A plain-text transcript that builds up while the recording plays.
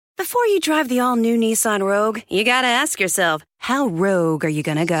Before you drive the all-new Nissan Rogue, you gotta ask yourself, how rogue are you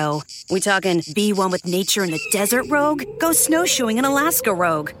gonna go? We talking be one with nature in the desert rogue? Go snowshoeing in Alaska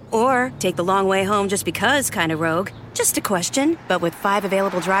rogue? Or take the long way home just because kind of rogue? Just a question, but with 5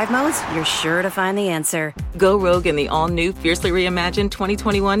 available drive modes, you're sure to find the answer. Go rogue in the all-new, fiercely reimagined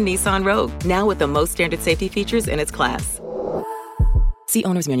 2021 Nissan Rogue, now with the most standard safety features in its class. See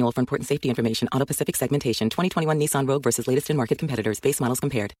Owner's Manual for important safety information. Auto Pacific segmentation. 2021 Nissan Rogue versus latest in market competitors. Base models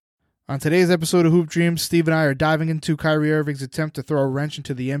compared. On today's episode of Hoop Dreams, Steve and I are diving into Kyrie Irving's attempt to throw a wrench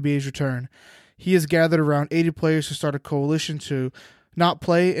into the NBA's return. He has gathered around 80 players to start a coalition to not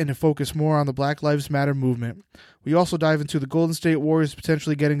play and to focus more on the Black Lives Matter movement. We also dive into the Golden State Warriors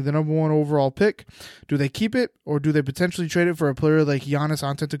potentially getting the number 1 overall pick. Do they keep it, or do they potentially trade it for a player like Giannis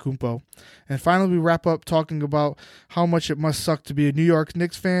Antetokounmpo? And finally, we wrap up talking about how much it must suck to be a New York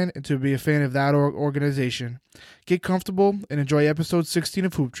Knicks fan and to be a fan of that organization. Get comfortable and enjoy episode 16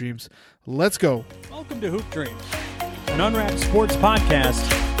 of Hoop Dreams. Let's go. Welcome to Hoop Dreams, an unwrapped sports podcast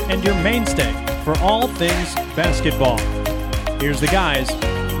and your mainstay for all things basketball. Here's the guys,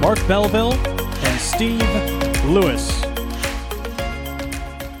 Mark Belleville and Steve Lewis.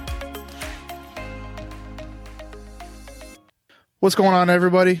 What's going on,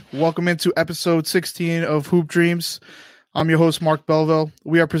 everybody? Welcome into episode 16 of Hoop Dreams. I'm your host, Mark Belleville.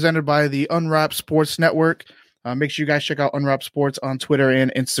 We are presented by the Unwrapped Sports Network. Make sure you guys check out Unwrapped Sports on Twitter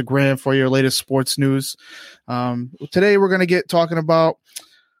and Instagram for your latest sports news. Today, we're going to get talking about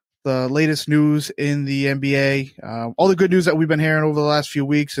the latest news in the NBA, all the good news that we've been hearing over the last few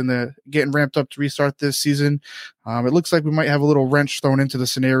weeks and the getting ramped up to restart this season. It looks like we might have a little wrench thrown into the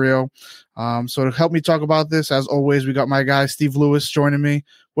scenario. So to help me talk about this, as always, we got my guy, Steve Lewis, joining me.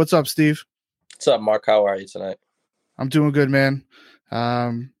 What's up, Steve? What's up, Mark? How are you tonight? I'm doing good, man.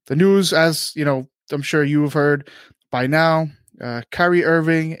 The news, as you know, I'm sure you have heard by now, Kyrie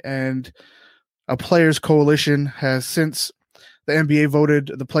Irving and a players coalition has since the NBA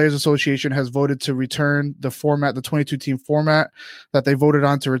voted, the Players Association has voted to return the format, the 22-team format that they voted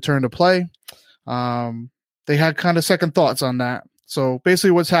on to return to play. They had kind of second thoughts on that. So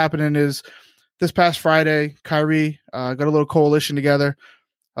basically what's happening is this past Friday, Kyrie got a little coalition together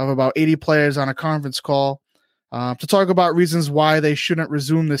of about 80 players on a conference call to talk about reasons why they shouldn't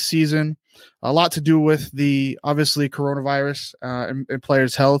resume this season. A lot to do with the, obviously, coronavirus and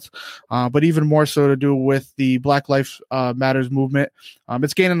players' health, but even more so to do with the Black Lives Matters movement.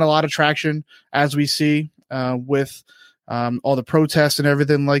 It's gaining a lot of traction, as we see, with all the protests and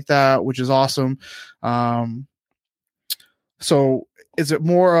everything like that, which is awesome. So is it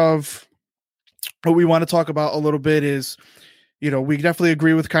more of what we want to talk about a little bit is, you know, we definitely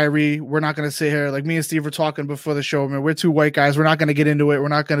agree with Kyrie. We're not going to sit here, like me and Steve were talking before the show, man, we're two white guys. We're not going to get into it. We're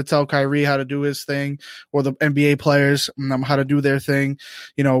not going to tell Kyrie how to do his thing or the NBA players how to do their thing,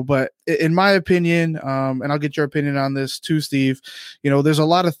 you know, but in my opinion, and I'll get your opinion on this too, Steve, you know, there's a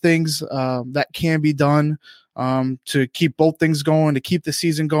lot of things that can be done to keep both things going, to keep the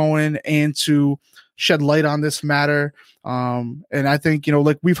season going, and to shed light on this matter. And I think, you know,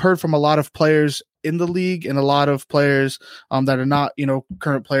 like we've heard from a lot of players in the league and a lot of players that are not, you know,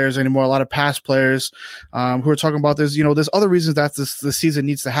 current players anymore, a lot of past players who are talking about this. You know, there's other reasons that the season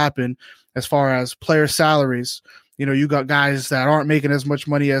needs to happen as far as player salaries. You know, you got guys that aren't making as much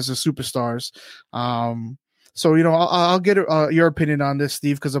money as the superstars. So, you know, I'll get your opinion on this,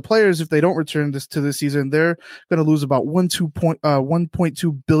 Steve, because the players, if they don't return this to the season, they're going to lose about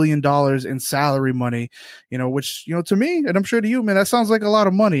 $1.2 billion in salary money, you know, which, you know, to me, and I'm sure to you, man, that sounds like a lot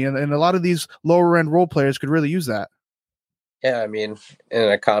of money. And a lot of these lower end role players could really use that. Yeah, I mean, in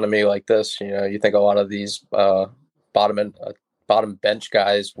an economy like this, you know, you think a lot of these bottom bench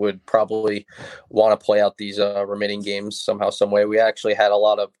guys would probably want to play out these remaining games somehow, some way. We actually had a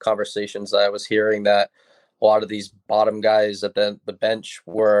lot of conversations that I was hearing that a lot of these bottom guys at the bench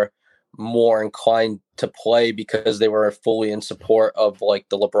were more inclined to play because they were fully in support of like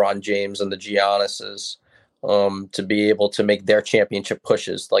the LeBron James and the Giannis's to be able to make their championship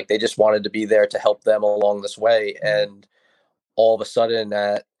pushes. Like they just wanted to be there to help them along this way. And all of a sudden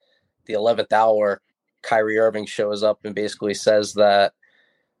at the 11th hour, Kyrie Irving shows up and basically says that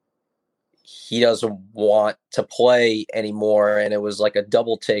he doesn't want to play anymore. And it was like a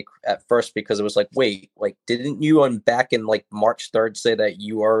double take at first because it was like, wait, like, didn't you back in like March 3rd say that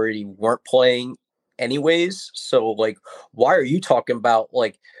you already weren't playing anyways? So like, why are you talking about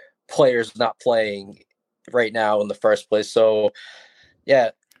like players not playing right now in the first place? So yeah,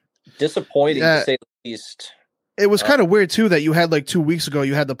 disappointing to say the least. It was kind of weird too that you had like 2 weeks ago,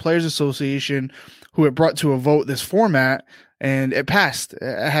 you had the Players Association who had brought to a vote this format, and it passed.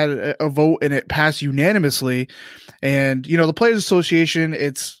 It had a vote and it passed unanimously. And, you know, the Players Association,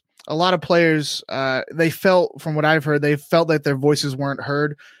 it's a lot of players, they felt, from what I've heard, they felt that their voices weren't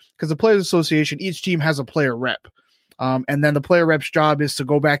heard because the Players Association, each team has a player rep. And then the player rep's job is to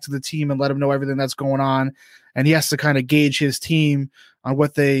go back to the team and let them know everything that's going on. And he has to kind of gauge his team on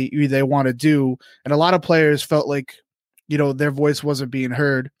what they want to do. And a lot of players felt like, their voice wasn't being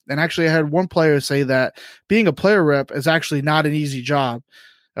heard. And actually, I heard one player say that being a player rep is actually not an easy job.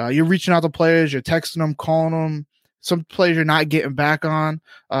 You're reaching out to players, you're texting them, calling them. Some players you're not getting back on.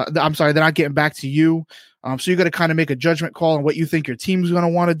 They're not getting back to you. So you got to kind of make a judgment call on what you think your team's going to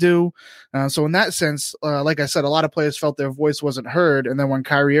want to do. So in that sense, like I said, a lot of players felt their voice wasn't heard. And then when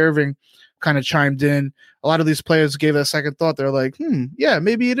Kyrie Irving kind of chimed in, a lot of these players gave it a second thought. They're like, yeah,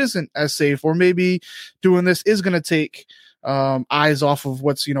 maybe it isn't as safe, or maybe doing this is going to take eyes off of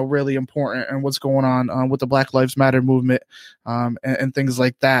what's, really important and what's going on with the Black Lives Matter movement and things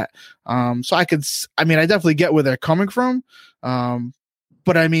like that. So I definitely get where they're coming from.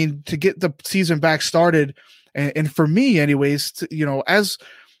 But I mean, to get the season back started, and for me anyways, as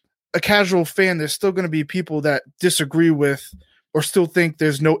a casual fan, there's still going to be people that disagree with or still think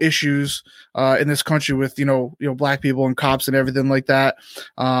there's no issues in this country with, black people and cops and everything like that.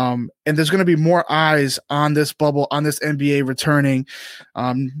 And there's going to be more eyes on this bubble, on this NBA returning.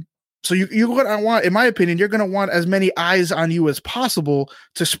 So you're going to want, in my opinion, you're going to want as many eyes on you as possible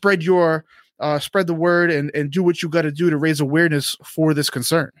to spread the word and do what you got to do to raise awareness for this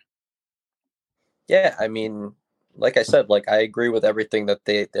concern. Yeah. I mean, like I said, I agree with everything that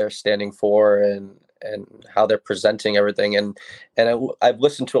they're standing for and how they're presenting everything. And I've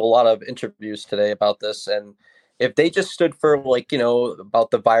listened to a lot of interviews today about this. And if they just stood for about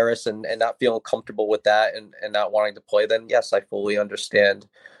the virus and not feeling comfortable with that and not wanting to play, then yes, I fully understand.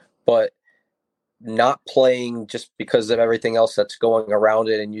 But not playing just because of everything else that's going around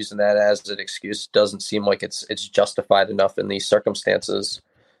it and using that as an excuse doesn't seem like it's justified enough in these circumstances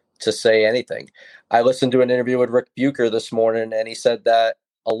to say anything. I listened to an interview with Rick Bucher this morning, and he said that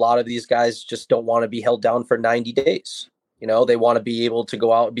a lot of these guys just don't want to be held down for 90 days. They want to be able to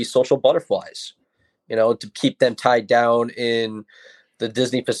go out and be social butterflies, to keep them tied down in the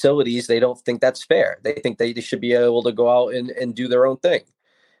Disney facilities. They don't think that's fair. They think they should be able to go out and do their own thing.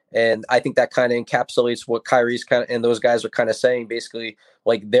 And I think that kind of encapsulates what Kyrie's and those guys are kind of saying, basically,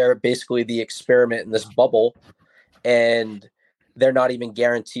 they're basically the experiment in this bubble, and they're not even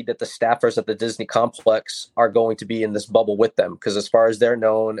guaranteed that the staffers at the Disney complex are going to be in this bubble with them. Because as far as they're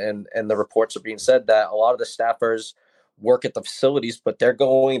known, and the reports are being said that a lot of the staffers work at the facilities, but they're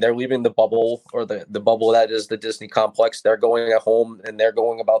leaving the bubble, or the bubble that is the Disney complex. They're going at home and they're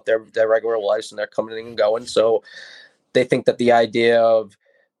going about their regular lives, and they're coming and going. So they think that the idea of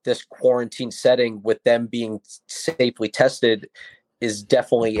this quarantine setting with them being safely tested is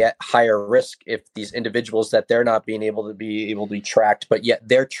definitely at higher risk if these individuals that they're not being able to be tracked, but yet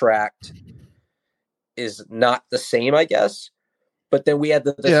they're tracked, is not the same, I guess. But then we had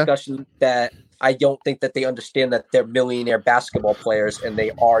the discussion that I don't think that they understand that they're millionaire basketball players and they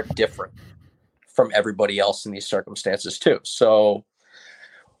are different from everybody else in these circumstances too. So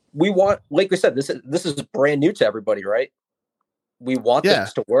we want, like we said, this is brand new to everybody, right? We want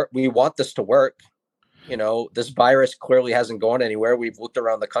this to work. We want this to work. This virus clearly hasn't gone anywhere. We've looked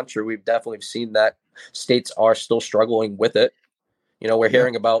around the country. We've definitely seen that states are still struggling with it. We're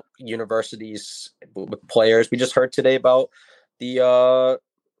hearing about universities with players. We just heard today about the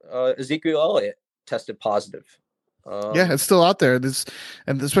Ezekiel Elliott tested positive. It's still out there.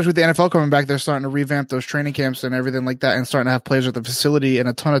 And especially with the NFL coming back, they're starting to revamp those training camps and everything like that, and starting to have players at the facility, and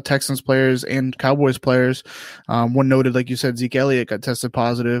a ton of Texans players and Cowboys players. One noted, like you said, Zeke Elliott got tested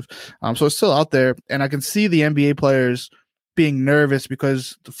positive. So it's still out there, and I can see the NBA players being nervous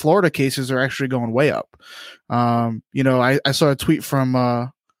because the Florida cases are actually going way up. I saw a tweet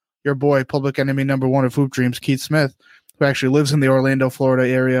from your boy, public enemy number one of Hoop Dreams, Keith Smith, who actually lives in the Orlando, Florida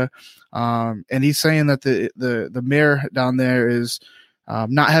area. And he's saying that the mayor down there is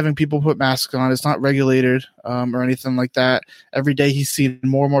not having people put masks on. It's not regulated or anything like that. Every day he's seen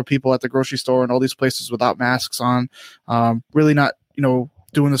more and more people at the grocery store and all these places without masks on, really not,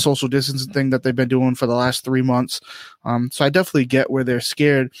 doing the social distancing thing that they've been doing for the last 3 months. So I definitely get where they're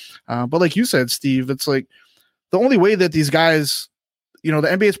scared. But like you said, Steve, it's like the only way that these guys, the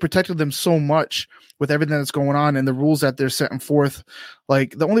NBA has protected them so much with everything that's going on and the rules that they're setting forth.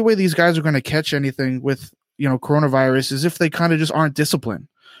 Like, the only way these guys are going to catch anything with, coronavirus is if they kind of just aren't disciplined.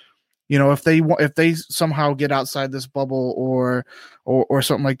 If they somehow get outside this bubble or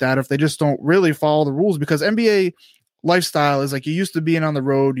something like that, if they just don't really follow the rules, because NBA lifestyle is like, you used to being on the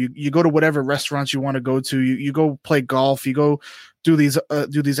road, you go to whatever restaurants you want to go to, you go play golf, you go do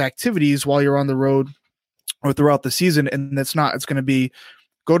these activities while you're on the road or throughout the season. And it's going to be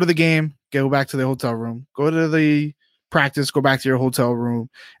go to the game, go back to the hotel room, go to the practice, go back to your hotel room.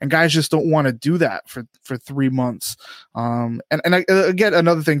 And guys just don't want to do that for 3 months. Again,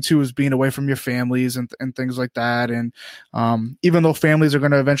 another thing too is being away from your families and things like that. And even though families are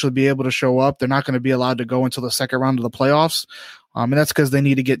going to eventually be able to show up, they're not going to be allowed to go until the second round of the playoffs. And that's because they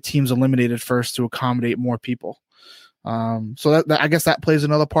need to get teams eliminated first to accommodate more people. So that I guess that plays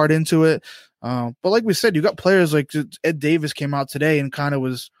another part into it. But like we said, you got players like Ed Davis came out today and kind of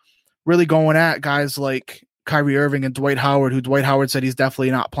was really going at guys like Kyrie Irving and Dwight Howard, who Dwight Howard said he's definitely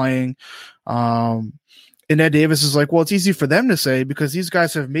not playing. And Ed Davis is like, well, it's easy for them to say because these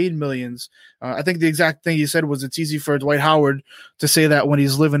guys have made millions. I think the exact thing he said was it's easy for Dwight Howard to say that when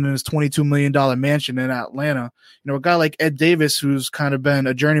he's living in his $22 million mansion in Atlanta. A guy like Ed Davis, who's kind of been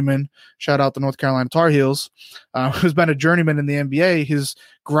a journeyman, shout out the North Carolina Tar Heels, who's been a journeyman in the NBA, he's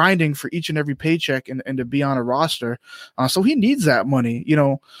grinding for each and every paycheck and to be on a roster. So he needs that money,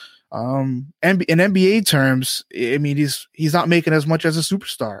 in NBA terms. I mean, he's not making as much as a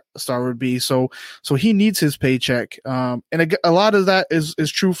star would be. So he needs his paycheck. And a lot of that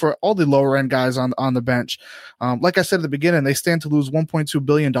is true for all the lower end guys on the bench. Like I said at the beginning, they stand to lose $1.2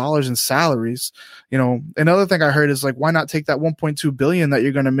 billion in salaries. Another thing I heard is like, why not take that $1.2 billion that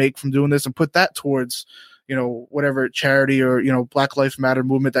you're going to make from doing this and put that towards whatever charity or, Black Lives Matter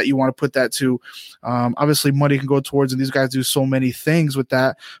movement that you want to put that to. Obviously money can go towards, and these guys do so many things with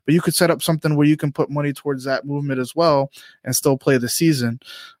that, but you could set up something where you can put money towards that movement as well and still play the season.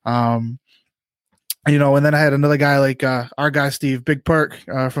 And then I had another guy like our guy, Steve, Big Perk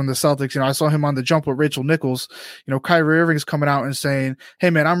from the Celtics. I saw him on the jump with Rachel Nichols. Kyrie Irving's coming out and saying, hey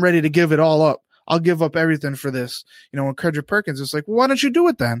man, I'm ready to give it all up. I'll give up everything for this. And Kendrick Perkins is like, well, why don't you do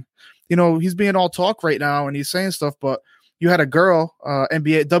it then? He's being all talk right now and he's saying stuff, but you had a girl,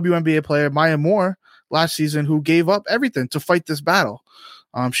 WNBA player, Maya Moore, last season who gave up everything to fight this battle.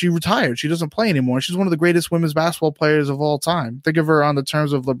 She retired. She doesn't play anymore. She's one of the greatest women's basketball players of all time. Think of her on the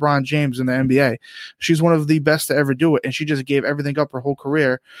terms of LeBron James in the NBA. She's one of the best to ever do it. And she just gave everything up her whole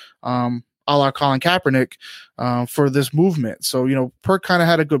career, a la Colin Kaepernick, for this movement. So, Perk kind of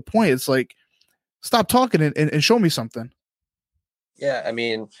had a good point. It's like, stop talking and show me something. Yeah, I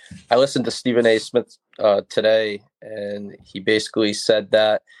mean, I listened to Stephen A. Smith today, and he basically said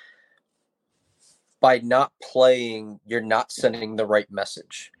that by not playing, you're not sending the right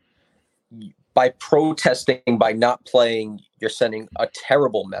message. By protesting, by not playing, you're sending a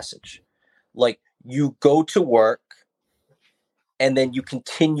terrible message. Like, you go to work, and then you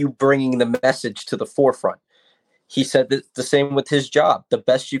continue bringing the message to the forefront. He said that the same with his job. The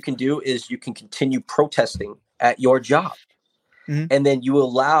best you can do is you can continue protesting at your job. Mm-hmm. And then you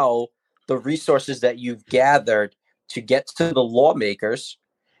allow the resources that you've gathered to get to the lawmakers,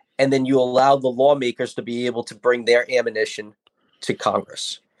 and then you allow the lawmakers to be able to bring their ammunition to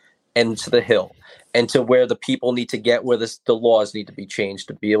Congress and to the Hill and to where the people need to get, where the laws need to be changed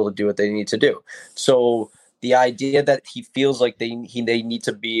to be able to do what they need to do. So the idea that he feels like they need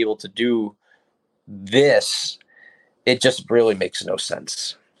to be able to do this, it just really makes no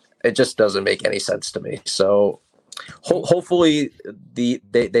sense. It just doesn't make any sense to me. So hopefully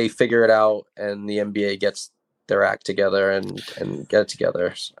they figure it out and the NBA gets their act together and get it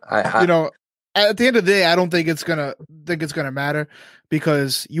together. At the end of the day, I don't think it's gonna matter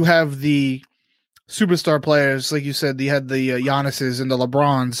because you have the superstar players, like you said. You had the Giannis's and the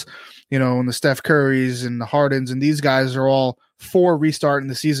LeBrons, and the Steph Currys and the Hardens, and these guys are all for restarting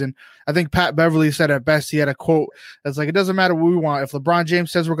the season. I think Pat Beverly said it best. He had a quote that's like, it doesn't matter what we want. If LeBron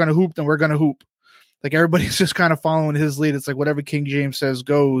James says we're going to hoop, then we're going to hoop. Like, everybody's just kind of following his lead. It's like whatever King James says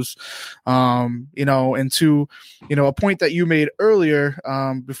goes. And to, a point that you made earlier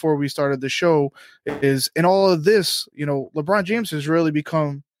before we started the show is in all of this, LeBron James has really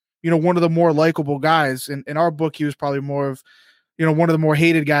become, one of the more likable guys. In our book, he was probably more of, one of the more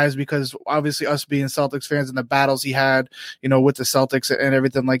hated guys because obviously us being Celtics fans and the battles he had, with the Celtics and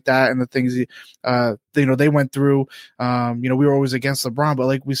everything like that and the things they went through. We were always against LeBron, but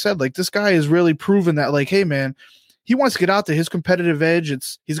like we said, like this guy is really proven that like, hey man, he wants to get out there. His competitive edge,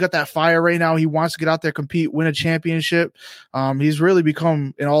 he's got that fire right now. He wants to get out there, compete, win a championship. He's really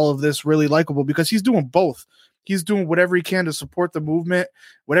become in all of this really likable because he's doing both. He's doing whatever he can to support the movement.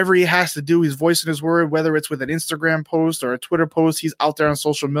 Whatever he has to do, he's voicing his word, whether it's with an Instagram post or a Twitter post. He's out there on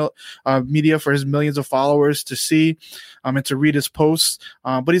social media for his millions of followers to see and to read his posts.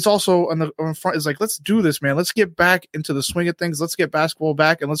 But he's also on front is like, let's do this, man. Let's get back into the swing of things. Let's get basketball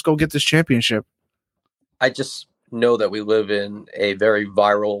back, and let's go get this championship. I just know that we live in a very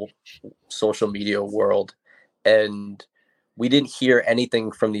viral social media world, and we didn't hear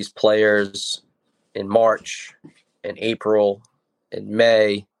anything from these players in March, in April, in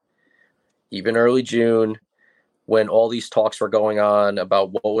May, even early June, when all these talks were going on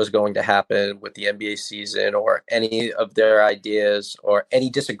about what was going to happen with the NBA season or any of their ideas or any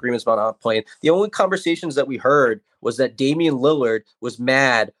disagreements about not playing. The only conversations that we heard was that Damian Lillard was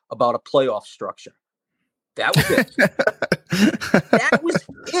mad about a playoff structure. That was it. That was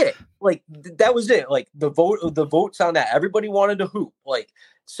it. Like, that was it. Like, the votes on that. Everybody wanted to hoop. Like,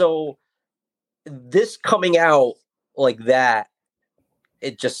 so this coming out like that,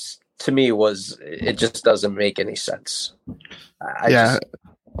 it just, to me, it just doesn't make any sense. I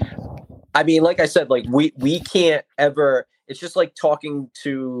mean, like I said, like we can't ever, it's just like talking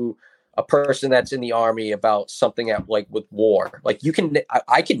to a person that's in the army about something like with war. Like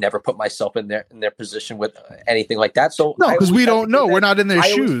I can never put myself in their position with anything like that. So no, because we don't know. We're not in their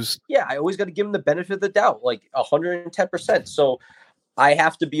shoes. I always got to give them the benefit of the doubt, like 110%. So I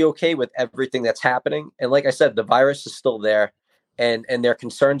have to be okay with everything that's happening. And like I said, the virus is still there. And their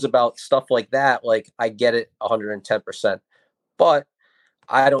concerns about stuff like that, like, I get it 110%. But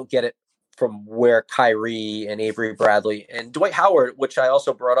I don't get it from where Kyrie and Avery Bradley and Dwight Howard, which I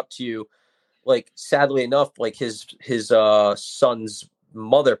also brought up to you, like, sadly enough, like his son's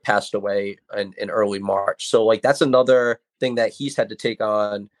mother passed away in early March. So, like, that's another thing that he's had to take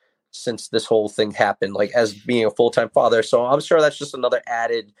on since this whole thing happened, like, as being a full-time father. So I'm sure that's just another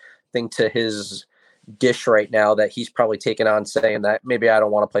added thing to his dish right now that he's probably taken on, saying that maybe I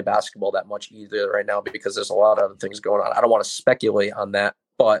don't want to play basketball that much either right now because there's a lot of other things going on. I don't want to speculate on that,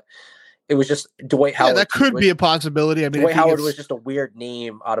 but it was just Dwight Howard. That could be a possibility. I mean, Dwight Howard was just a weird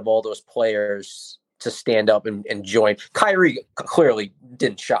name out of all those players to stand up and join. Kyrie clearly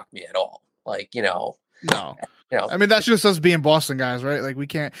didn't shock me at all. Like, no. I mean, that's just us being Boston guys, right? Like, we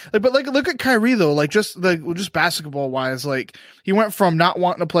can't, like, but like, look at Kyrie though. Like, just basketball wise, like, he went from not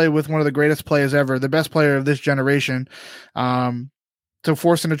wanting to play with one of the greatest players ever, the best player of this generation, to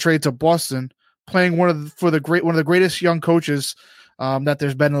forcing a trade to Boston, playing one of the greatest young coaches that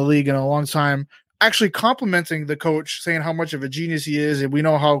there's been in the league in a long time. Actually complimenting the coach, saying how much of a genius he is, and we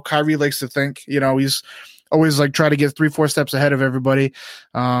know how Kyrie likes to think. He's always like try to get 3-4 steps ahead of everybody.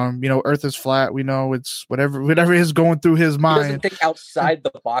 Earth is flat. We know it's whatever is going through his mind. He doesn't think outside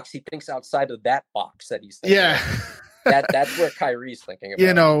the box. He thinks outside of that box that he's thinking. Yeah. That's where Kyrie's thinking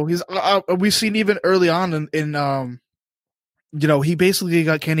about. He's we've seen even early on in he basically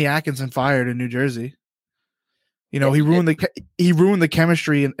got Kenny Atkinson fired in New Jersey. He ruined the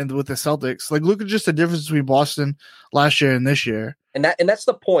chemistry with the Celtics. Like, look at just the difference between Boston last year and this year. And that's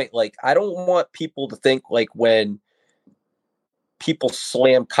the point. Like, I don't want people to think like when people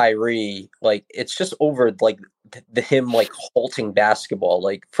slam Kyrie, like it's just over like him like halting basketball.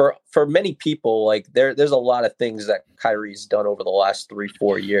 Like for many people, like there's a lot of things that Kyrie's done over the last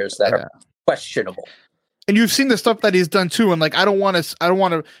 3-4 years that are questionable. And you've seen the stuff that he's done too. And like, I don't want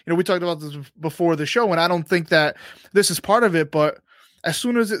to, we talked about this before the show, and I don't think that this is part of it, but as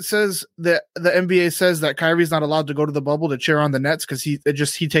soon as it says that the NBA says that Kyrie's not allowed to go to the bubble to cheer on the Nets because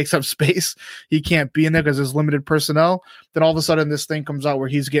he takes up space, he can't be in there because there's limited personnel, then all of a sudden this thing comes out where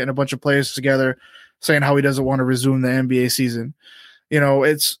he's getting a bunch of players together saying how he doesn't want to resume the NBA season.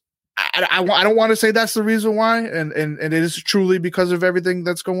 I don't want to say that's the reason why, and it is truly because of everything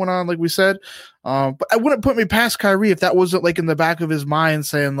that's going on, like we said. But I wouldn't put me past Kyrie if that wasn't like in the back of his mind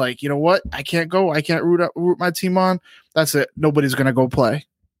saying like, you know what, I can't go, I can't root my team on. That's it. Nobody's gonna go play.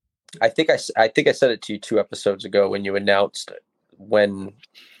 I think I said it to you 2 episodes ago when you announced when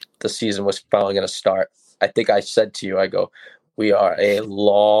the season was finally going to start. I think I said to you, I go, we are a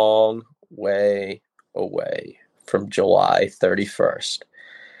long way away from July 31st.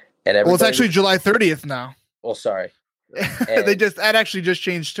 And it's actually July 30th now. Well, sorry. That actually just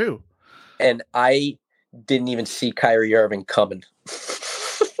changed too. And I didn't even see Kyrie Irving coming.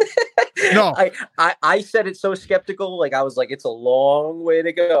 No. I said it so skeptical. Like, I was like, it's a long way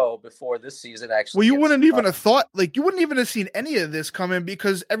to go before this season actually. Well, you wouldn't even have thought, like, you wouldn't even have seen any of this coming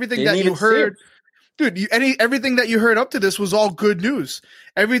because everything that you heard, dude, everything that you heard up to this was all good news.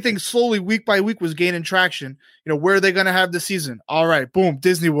 Everything slowly, week by week, was gaining traction. Where are they going to have the season? All right, boom,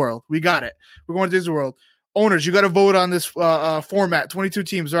 Disney World. We got it. We're going to Disney World. Owners, you got to vote on this format. 22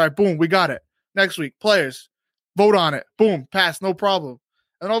 teams. All right, boom, we got it. Next week, players, vote on it. Boom, pass, no problem.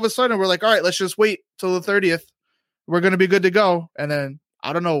 And all of a sudden, we're like, all right, let's just wait till the 30th. We're going to be good to go. And then,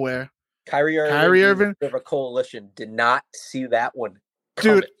 out of nowhere, Kyrie Irving, of a coalition, did not see that one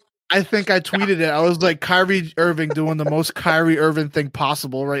coming. Dude, I think I tweeted it. I was like, Kyrie Irving doing the most Kyrie Irving thing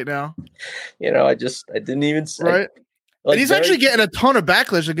possible right now. I didn't even say. Right. Like, and he's actually getting a ton of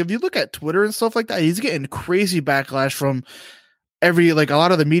backlash. Like, if you look at Twitter and stuff like that, he's getting crazy backlash from like a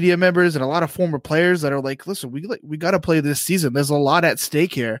lot of the media members and a lot of former players that are like, listen, we got to play this season. There's a lot at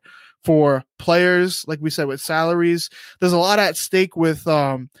stake here for players, like we said, with salaries. There's a lot at stake with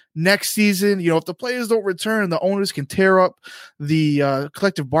next season. You know, if the players don't return, the owners can tear up the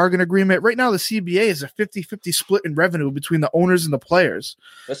collective bargain agreement. Right now, the CBA is a 50-50 split in revenue between the owners and the players.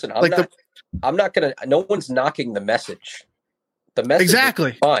 Listen, I'm not going to – no one's knocking the message. The message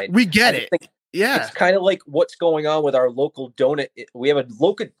exactly. is fine. We get it. Yeah. It's kind of like what's going on with our local donut. We have a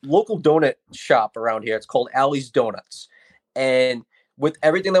local donut shop around here. It's called Allie's Donuts. And with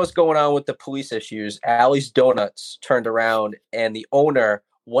everything that was going on with the police issues, Allie's Donuts turned around and the owner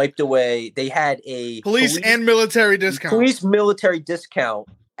wiped away. They had a police and military discount. Police military discount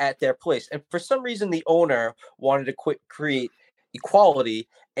at their place. And for some reason, the owner wanted to create equality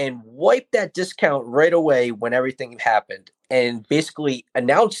and wipe that discount right away when everything happened and basically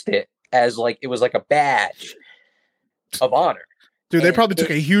announced it as like it was like a badge of honor. Dude, they probably took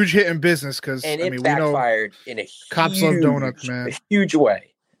a huge hit in business because it backfired in a cops love donuts, man. A huge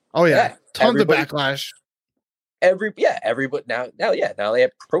way. Oh yeah, tons of backlash. Everybody now they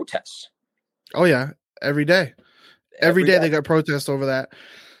have protests. Oh yeah, every day. Every day they got protests over that.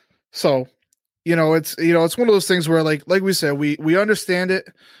 So, it's one of those things where like we said, we understand it.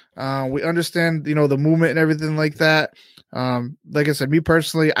 We understand, the movement and everything like that. Like I said, me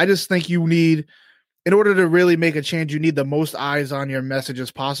personally, I just think you need, in order to really make a change, you need the most eyes on your message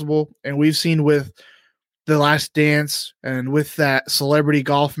as possible. And we've seen with The Last Dance and with that celebrity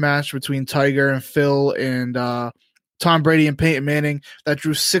golf match between Tiger and Phil and Tom Brady and Peyton Manning that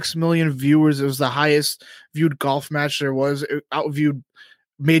drew 6 million viewers. It was the highest viewed golf match there was. It outviewed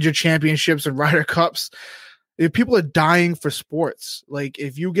major championships and Ryder Cups. If people are dying for sports, like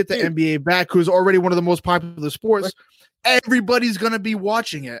if you get the NBA back, who's already one of the most popular sports, everybody's going to be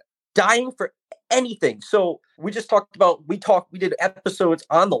watching it. Dying for anything. So we just talked about, we did episodes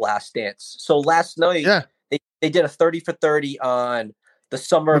on The Last Dance. So last night, they did a 30 for 30 on the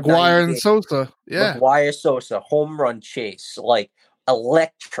summer McGuire and Sosa. Yeah. McGuire, Sosa, home run chase, like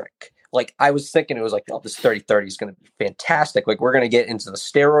electric. Like I was thinking it was like, oh, this 30-30 is going to be fantastic. Like we're going to get into the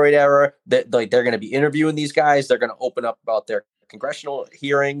steroid era. They're going to be interviewing these guys. They're going to open up about their congressional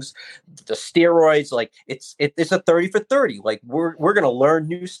hearings, the steroids. Like it's a 30 for 30. Like we're going to learn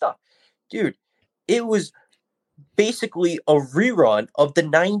new stuff. Dude, it was basically a rerun of the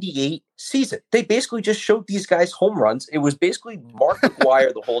 98 season. They basically just showed these guys home runs. It was basically Mark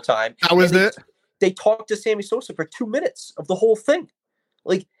McGuire the whole time. That was it. They talked to Sammy Sosa for 2 minutes of the whole thing.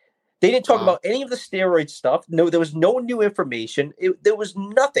 Like they didn't talk about any of the steroid stuff. No, there was no new information. There was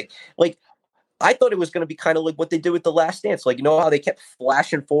nothing. Like I thought it was going to be kind of like what they did with The Last Dance. Like, how they kept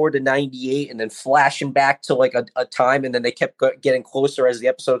flashing forward to 98 and then flashing back to like a time. And then they kept getting closer as the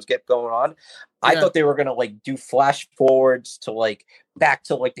episodes kept going on. I thought they were going to like do flash forwards to like back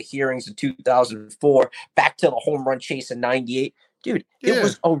to like the hearings in 2004, back to the home run chase in 98. Dude, it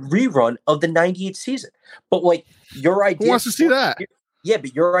was a rerun of the 98 season. But like your idea. Who wants to see that? Yeah,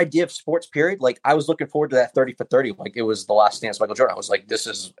 but your idea of sports period, like I was looking forward to that 30 for 30. Like it was The Last Dance, Michael Jordan. I was like, this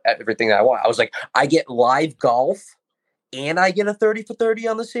is everything that I want. I was like, I get live golf and I get a 30 for 30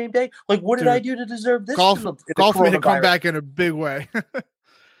 on the same day. Like, what did I do to deserve this? Golf made it come back in a big way. I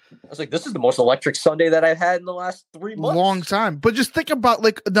was like, this is the most electric Sunday that I've had in the last 3 months. Long time. But just think about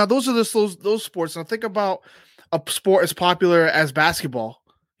like, now those are those sports. Now think about a sport as popular as basketball,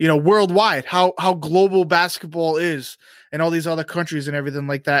 worldwide, how global basketball is and all these other countries and everything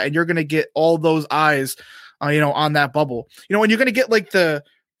like that. And you're going to get all those eyes, on that bubble, and you're going to get like the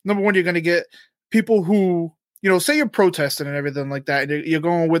number one, you're going to get people who, say you're protesting and everything like that. And you're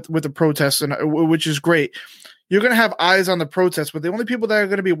going with the protests and which is great. You're going to have eyes on the protests, but the only people that are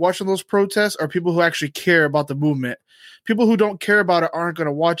going to be watching those protests are people who actually care about the movement. People who don't care about it aren't going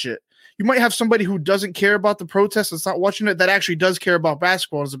to watch it. You might have somebody who doesn't care about the protests that's not watching it that actually does care about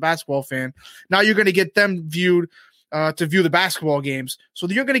basketball as a basketball fan. Now you're going to get them viewed to view the basketball games. So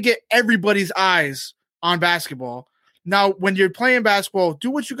you're going to get everybody's eyes on basketball. Now, when you're playing basketball, do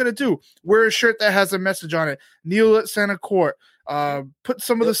what you're going to do. Wear a shirt that has a message on it. Kneel at center court. Put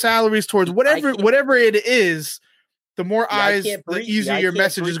some of the salaries towards whatever it is. The more eyes, the easier your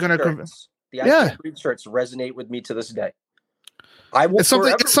message is going to come. The I Can't Breathe shirts resonate with me to this day. It's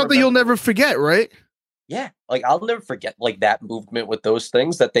something you'll never forget, right? Yeah, like I'll never forget like that movement with those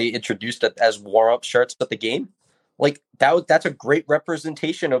things that they introduced as warm-up shirts at the game. Like that's a great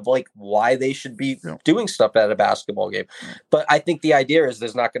representation of like why they should be doing stuff at a basketball game. But I think the idea is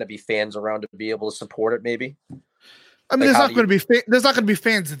there's not going to be fans around to be able to support it. Maybe. I mean, there's not going to be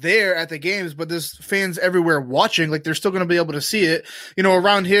fans there at the games, but there's fans everywhere watching. Like they're still going to be able to see it.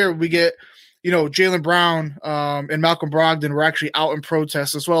 Around here we get. Jaylen Brown and Malcolm Brogdon were actually out in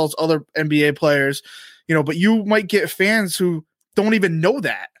protest, as well as other NBA players, but you might get fans who don't even know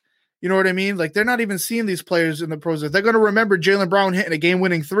that. You know what I mean? Like, they're not even seeing these players in the protest. They're going to remember Jaylen Brown hitting a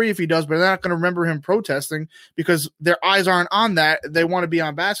game-winning 3 if he does, but they're not going to remember him protesting because their eyes aren't on that. They want to be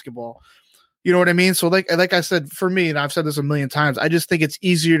on basketball. You know what I mean? So like I said, for me, and I've said this a million times, I just think it's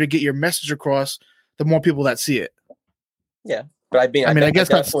easier to get your message across the more people that see it. Yeah. But I guess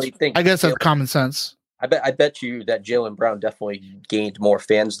that's common sense. I bet you that Jaylen Brown definitely gained more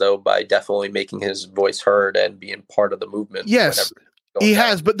fans, though, by definitely making his voice heard and being part of the movement. Yes, he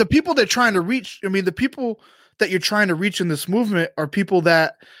has. But the people they're trying to reach, the people that you're trying to reach in this movement are people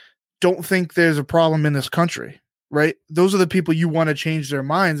that don't think there's a problem in this country. Right, those are the people you want to change their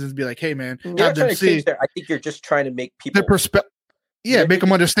minds and be like, "Hey, man, have them see." I think you're just trying to make people their perspective. Yeah, make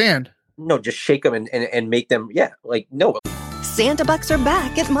them understand. No, just shake them and make them. Yeah, like no. Santa Bucks are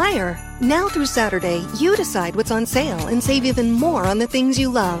back at Meijer. Now through Saturday, you decide what's on sale and save even more on the things you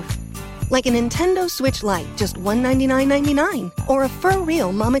love, like a Nintendo Switch Lite, just $199.99, or a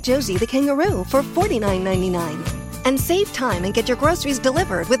fur-real Mama Josie the kangaroo for $49.99. And save time and get your groceries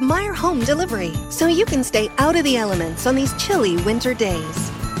delivered with Meijer Home Delivery, so you can stay out of the elements on these chilly winter days.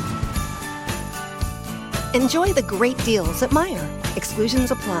 Enjoy the great deals at Meijer.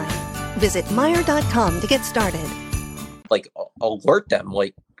 Exclusions apply. Visit Meijer.com to get started. Like, alert them,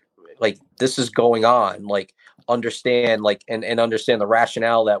 like this is going on, like understand, like and understand the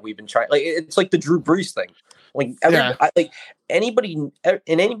rationale that we've been trying. Like, it's like the Drew Brees thing. Like, anybody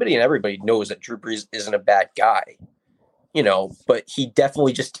and everybody knows that Drew Brees isn't a bad guy, but he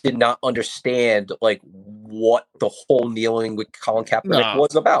definitely just did not understand like what the whole kneeling with Colin Kaepernick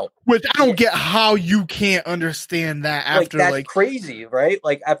was about. Which I don't get how you can't understand that after that's crazy, right?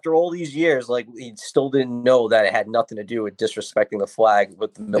 Like, after all these years, like, he still didn't know that it had nothing to do with disrespecting the flag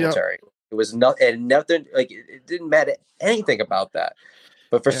with the military. Yep. It was nothing, like, it didn't matter anything about that.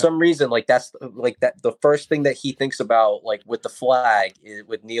 But for some reason, like, that's like that. The first thing that he thinks about, like, with the flag,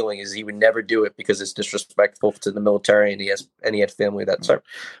 with kneeling, is he would never do it because it's disrespectful to the military, and he had family that served.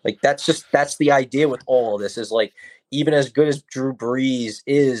 Like, that's the idea with all of this, is like, even as good as Drew Brees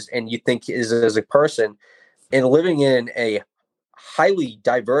is, and you think is as a person, and living in a highly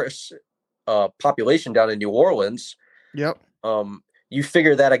diverse population down in New Orleans. Yep. You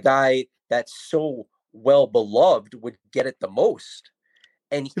figure that a guy that's so well beloved would get it the most.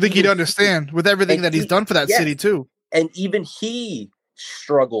 And you think he'd understand with everything that he's done for that city too. And even he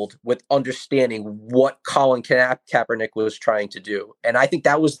struggled with understanding what Colin Kaepernick was trying to do. And I think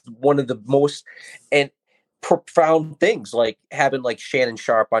that was one of the most profound things, like having like Shannon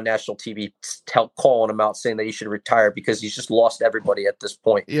Sharp on national TV calling him out, saying that he should retire because he's just lost everybody at this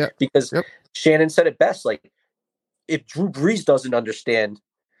point. Yeah. Because Shannon said it best, like, if Drew Brees doesn't understand,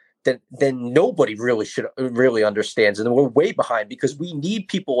 then nobody really understands. And we're way behind, because we need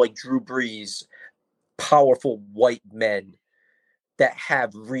people like Drew Brees, powerful white men that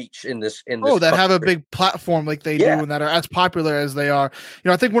have reach in this that country. Have a big platform like they do, and that are as popular as they are.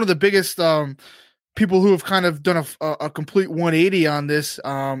 I think one of the biggest people who have kind of done a complete 180 on this,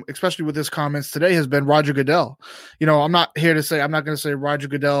 especially with his comments today, has been Roger Goodell. I'm not going to say Roger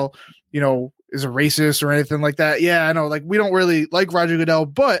Goodell, is a racist or anything like that. Yeah, I know, like, we don't really like Roger Goodell,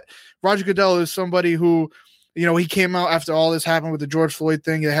 but Roger Goodell is somebody who, he came out after all this happened with the George Floyd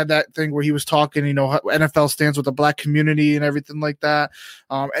thing. They had that thing where he was talking, how NFL stands with the black community and everything like that.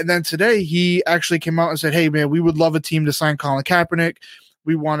 And then today he actually came out and said, hey, man, we would love a team to sign Colin Kaepernick.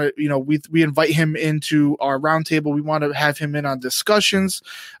 We want to, we invite him into our roundtable. We want to have him in on discussions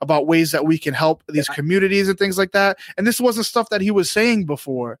about ways that we can help these communities and things like that. And this wasn't stuff that he was saying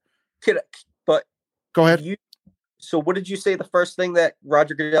before. But go ahead. So what did you say the first thing that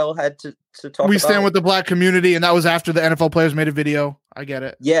Roger Goodell had to talk about? We stand with the black community, and that was after the NFL players made a video. I get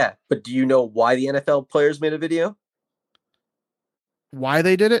it. Yeah, but do you know why the NFL players made a video? Why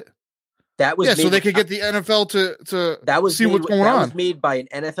they did it? That was so they could get the NFL to see what's going on. That was made by an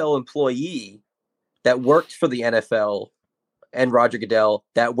NFL employee that worked for the NFL and Roger Goodell,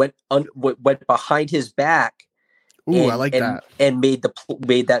 that went behind his back. Ooh, I like that. And made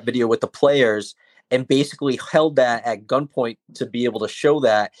that video with the players, and basically held that at gunpoint to be able to show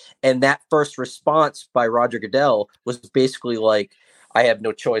that. And that first response by Roger Goodell was basically like, I have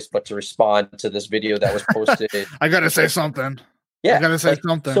no choice but to respond to this video that was posted. I got to say something. Yeah. I got to say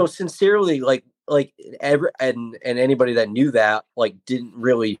something. So sincerely, and anybody that knew that, like, didn't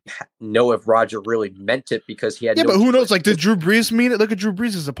really know if Roger really meant it, because he had but who knows? Like, did Drew Brees mean it? Look at Drew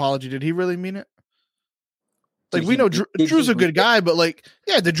Brees' apology. Did he really mean it? Like, we know Drew's a good guy, but like,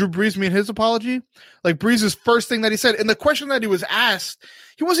 did Drew Brees mean his apology? Like, Brees' first thing that he said, and the question that he was asked,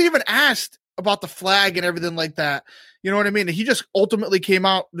 he wasn't even asked about the flag and everything like that. You know what I mean? He just ultimately came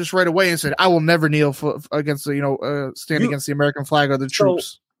out just right away and said, "I will never kneel against the stand against the American flag or the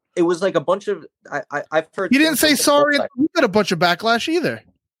troops." It was like a bunch of I've heard. He didn't say sorry. He got a bunch of backlash either.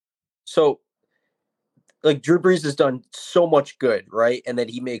 So, like, Drew Brees has done so much good, right? And then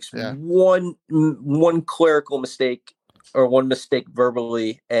he makes one clerical mistake or one mistake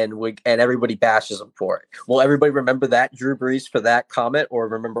verbally, and everybody bashes him for it. Will everybody remember that Drew Brees for that comment, or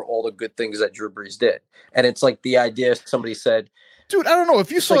remember all the good things that Drew Brees did? And it's like the idea somebody said, dude, I don't know if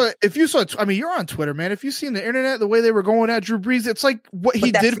you saw, I mean, you're on Twitter, man. If you've seen the internet, the way they were going at Drew Brees, it's like what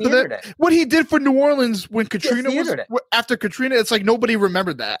he did for that, what he did for New Orleans when Katrina after Katrina, it's like nobody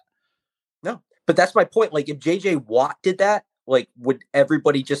remembered that. No, but that's my point. Like, if JJ Watt did that, like, would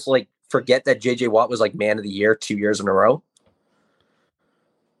everybody just like forget that JJ Watt was like man of the year 2 years in a row?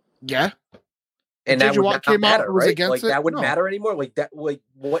 Yeah. And that would not matter, was right? Against like it? That wouldn't matter anymore. Like that, like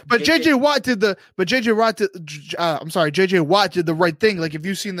what? But JJ Watt did JJ Watt did the right thing. Like, if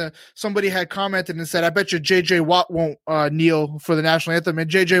you've seen somebody had commented and said, "I bet you JJ Watt won't kneel for the national anthem," and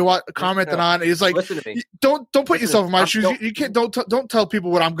JJ Watt commented on it. He's like, "Listen to me. Don't put yourself in my shoes. You can't. Don't tell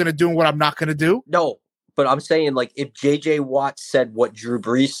people what I'm going to do and what I'm not going to do." No, but I'm saying, like, if JJ Watt said what Drew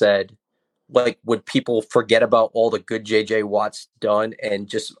Brees said, like, would people forget about all the good JJ Watt's done and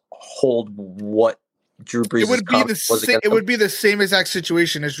just hold what Drew Brees it would be the same exact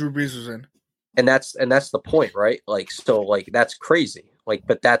situation as Drew Brees was in. And that's the point, right? Like, so, like, that's crazy. Like,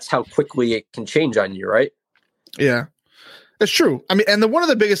 but that's how quickly it can change on you, right? Yeah. That's true. I mean, and one of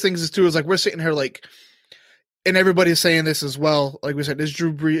the biggest things is too is like we're sitting here like, and everybody's saying this as well. Like we said, is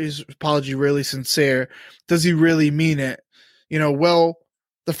Drew Brees' apology really sincere? Does he really mean it? Well,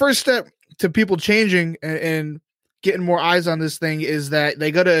 the first step to people changing and getting more eyes on this thing is that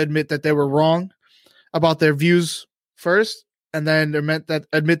they got to admit that they were wrong about their views first, and then admit that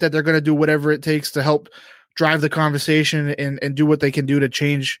they're going to do whatever it takes to help drive the conversation and do what they can do to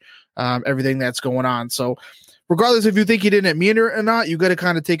change everything that's going on. So regardless if you think he didn't mean it or not, you got to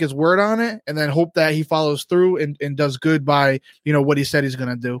kind of take his word on it and then hope that he follows through and does good by, what he said he's going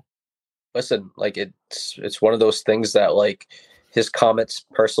to do. Listen, like, it's one of those things that, like, his comments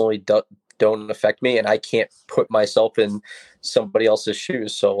personally don't affect me, and I can't put myself in somebody else's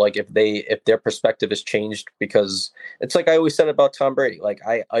shoes. So, like, if their perspective has changed, because it's like I always said about Tom Brady, like,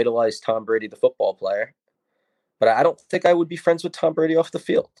 I idolize Tom Brady, the football player, but I don't think I would be friends with Tom Brady off the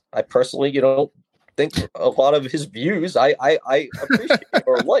field. I personally, think a lot of his views I appreciate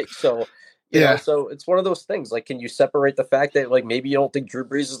or like. So, you know, so it's one of those things. Like, can you separate the fact that, like, maybe you don't think Drew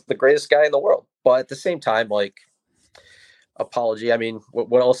Brees is the greatest guy in the world, but at the same time, like, apology. I mean,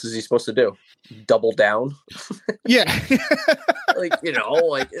 what else is he supposed to do? Double down? Yeah. Like,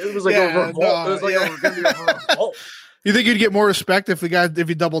 like it was like a revolt. It was like a revolt. You think you'd get more respect if he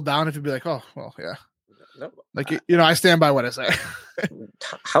doubled down, if he'd be like, oh, well, yeah. No, like, I stand by what I say.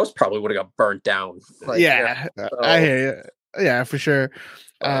 House probably would have got burnt down. Like, so. I hear you. Yeah, for sure.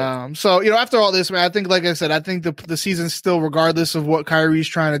 So, after all this, man, I think, like I said, I think the season's still, regardless of what Kyrie's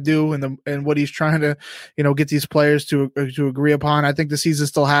trying to do and what he's trying to, get these players to agree upon, I think the season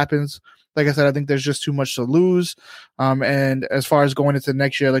still happens. Like I said, I think there's just too much to lose. And as far as going into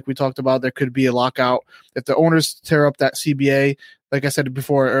next year, like we talked about, there could be a lockout. If the owners tear up that CBA, like I said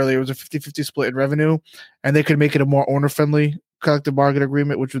before earlier, it was a 50-50 split in revenue, and they could make it a more owner-friendly collective bargaining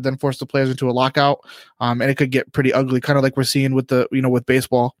agreement, which would then force the players into a lockout. And it could get pretty ugly, kind of like we're seeing with with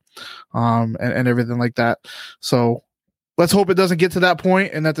baseball, and everything like that. So let's hope it doesn't get to that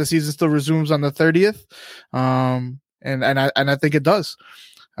point and that the season still resumes on the 30th. And I think it does.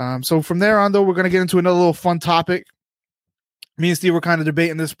 So from there on, though, we're going to get into another little fun topic. Me and Steve were kind of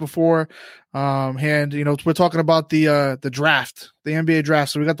debating this before. We're talking about the draft, the NBA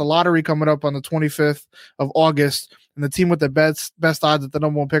draft. So we got the lottery coming up on the 25th of August, and the team with the best odds at the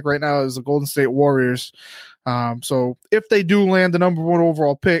number one pick right now is the Golden State Warriors. So if they do land the number one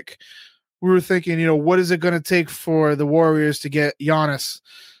overall pick, we were thinking, what is it going to take for the Warriors to get Giannis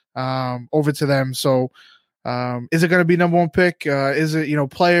over to them? So is it going to be number one pick? Is it,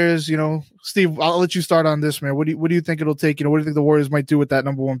 players, Steve, I'll let you start on this, man. What do you think it'll take? What do you think the Warriors might do with that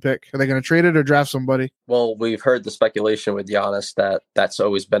number one pick? Are they going to trade it or draft somebody? Well, we've heard the speculation with Giannis that's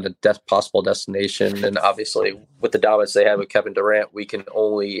always been a possible destination. And obviously with the dominance they have with Kevin Durant, we can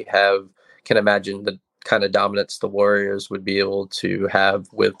imagine the kind of dominance the Warriors would be able to have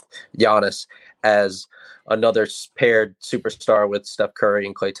with Giannis as another paired superstar with Steph Curry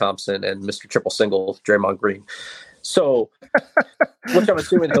and Klay Thompson and Mr. Triple Single, Draymond Green. So, which I'm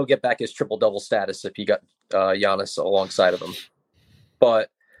assuming he'll get back his triple-double status if he got Giannis alongside of him. But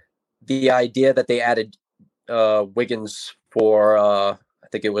the idea that they added Wiggins for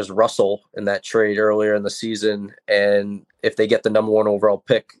think it was Russell in that trade earlier in the season. And if they get the number 1 overall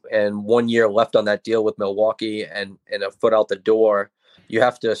pick and 1 year left on that deal with Milwaukee and a foot out the door, you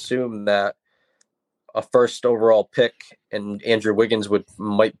have to assume that a first overall pick and Andrew Wiggins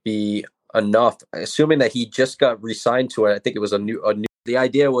might be enough, assuming that he just got re-signed to it. I think it was a new. The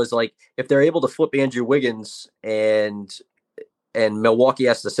idea was like, if they're able to flip Andrew Wiggins and Milwaukee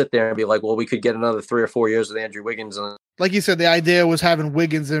has to sit there and be like, well, we could get another 3 or 4 years with Andrew Wiggins. And like you said, the idea was having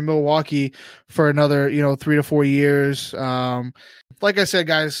Wiggins in Milwaukee for another, 3 to 4 years. Like I said,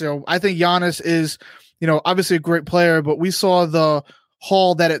 guys, so I think Giannis is, obviously a great player, but we saw the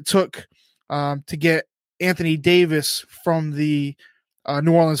haul that it took to get Anthony Davis from the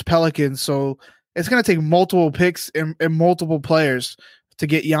New Orleans Pelicans. So it's going to take multiple picks and multiple players to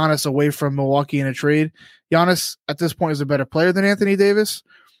get Giannis away from Milwaukee in a trade. Giannis at this point is a better player than Anthony Davis.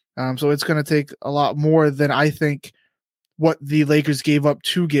 So it's going to take a lot more than I think what the Lakers gave up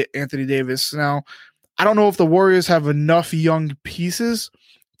to get Anthony Davis. Now, I don't know if the Warriors have enough young pieces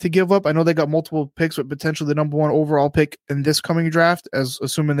to give up. I know they got multiple picks, but potentially the number 1 overall pick in this coming draft, as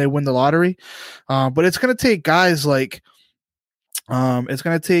assuming they win the lottery. But it's going to take guys like it's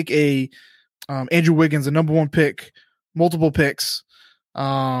going to take Andrew Wiggins, a number 1 pick, multiple picks.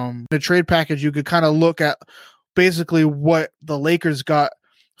 The trade package, you could kind of look at basically what the Lakers got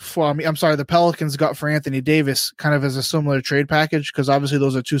the Pelicans got for Anthony Davis, kind of as a similar trade package, because obviously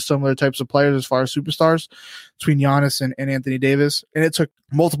those are 2 similar types of players as far as superstars between Giannis and Anthony Davis. And it took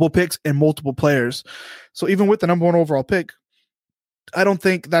multiple picks and multiple players. So even with the number 1 overall pick, I don't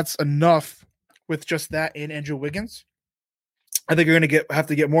think that's enough with just that in Andrew Wiggins. I think you're going to have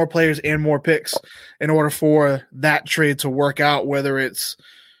to get more players and more picks in order for that trade to work out, whether it's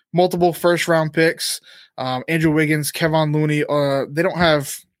multiple first-round picks, Andrew Wiggins, Kevon Looney. They don't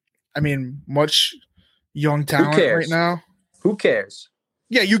have, much young talent right now. Who cares?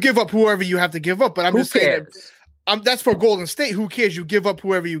 Yeah, you give up whoever you have to give up, but I'm just saying that's for Golden State. Who cares? You give up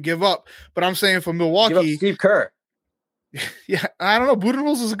whoever you give up. But I'm saying for Milwaukee, give up Steve Kerr. Yeah, I don't know.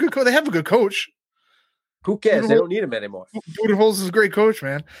 Budenholzer is a good coach. They have a good coach. Who cares? They don't need him anymore. Budenholzer is a great coach,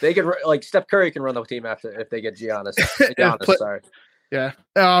 man. They can Steph Curry can run the team if they get Giannis. Sorry. Yeah.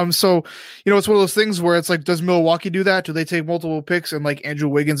 So, it's one of those things where it's like, does Milwaukee do that? Do they take multiple picks and like Andrew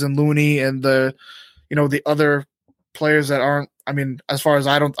Wiggins and Looney and the other players that aren't, as far as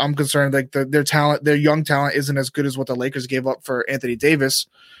I'm concerned, like their talent, their young talent isn't as good as what the Lakers gave up for Anthony Davis.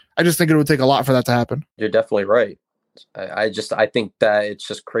 I just think it would take a lot for that to happen. You're definitely right. I think that it's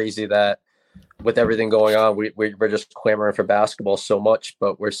just crazy that with everything going on, we're just clamoring for basketball so much,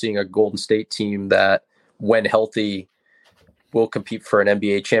 but we're seeing a Golden State team that, when healthy, will compete for an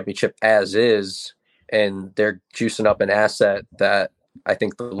NBA championship as is, and they're juicing up an asset that I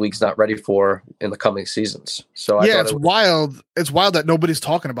think the league's not ready for in the coming seasons. So it's wild. It's wild that nobody's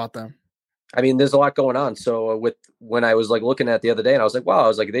talking about them. There's a lot going on. So when I was like looking at the other day, and I was like, wow, I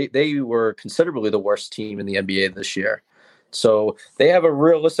was like, they were considerably the worst team in the NBA this year. So they have a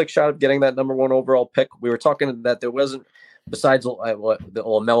realistic shot of getting that number 1 overall pick. We were talking that there wasn't, besides the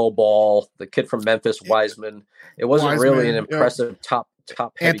LaMelo Ball, the kid from Memphis, Wiseman, it wasn't really an impressive top.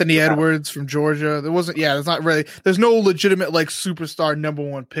 Anthony Edwards from Georgia. There wasn't. Yeah, there's not really. There's no legitimate like superstar number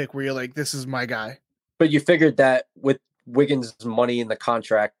 1 pick where you're like, this is my guy. But you figured that with Wiggins' money in the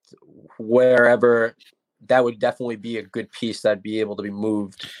contract, wherever, that would definitely be a good piece that'd be able to be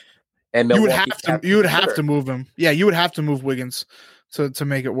moved. And you would have to move him. Yeah, you would have to move Wiggins to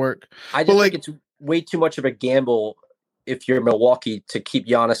make it work. I just think it's way too much of a gamble if you're Milwaukee to keep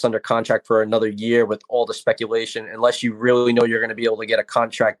Giannis under contract for another year with all the speculation, unless you really know you're going to be able to get a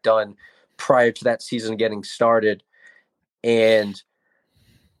contract done prior to that season getting started and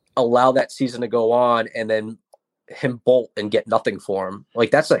allow that season to go on and then him bolt and get nothing for him. Like,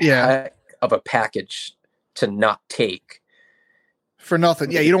 that's a heck of a package to not take. For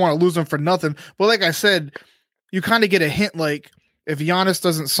nothing. Yeah, you don't want to lose him for nothing. But like I said, you kind of get a hint, like if Giannis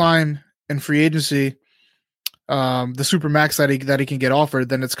doesn't sign in free agency, the super max that he can get offered,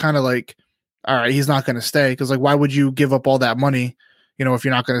 then it's kind of like, all right, he's not going to stay. Because like, why would you give up all that money? If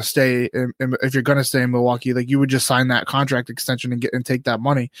you're not going to stay, if you're going to stay in Milwaukee, like you would just sign that contract extension and take that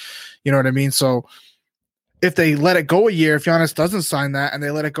money. You know what I mean? So if they let it go a year, if Giannis doesn't sign that and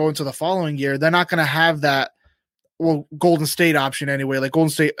they let it go into the following year, they're not going to have that. Well, Golden State option anyway. Like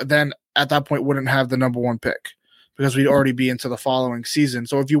Golden State then at that point wouldn't have the number 1 pick because we'd already be into the following season.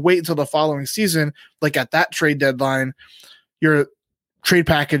 So if you wait until the following season, like at that trade deadline, your trade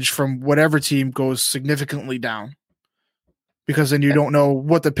package from whatever team goes significantly down because then you don't know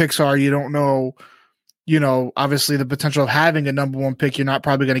what the picks are. You don't know, obviously the potential of having a number 1 pick. You're not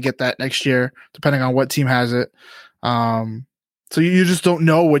probably going to get that next year, depending on what team has it. So you just don't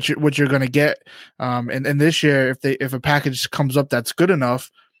know what you're going to get. And this year, if a package comes up that's good enough,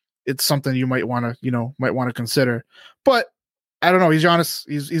 it's something you might want to consider. But I don't know. He's Giannis.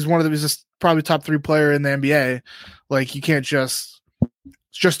 He's one of the. He's just probably top 3 player in the NBA. Like, you can't just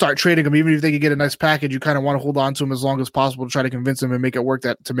start trading him. Even if they could get a nice package, you kind of want to hold on to him as long as possible to try to convince him and make it work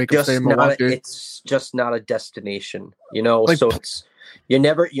to make him stay in Milwaukee. It's just not a destination, so it's you're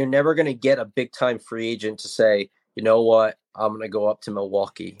never going to get a big time free agent to say, you know what, I'm going to go up to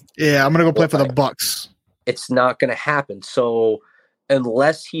Milwaukee. Yeah, I'm going to go play for the Bucks. It's not going to happen. So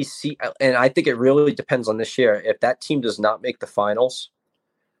unless and I think it really depends on this year. If that team does not make the finals,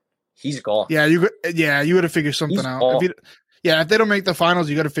 he's gone. Yeah, you got to figure something out. If they don't make the finals,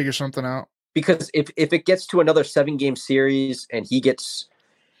 you got to figure something out. Because if it gets to another 7-game series and he gets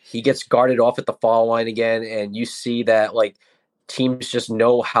guarded off at the foul line again, and you see that like teams just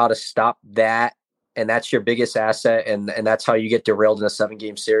know how to stop that, and that's your biggest asset, and that's how you get derailed in a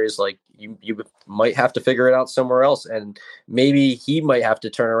 7-game series. Like you might have to figure it out somewhere else, and maybe he might have to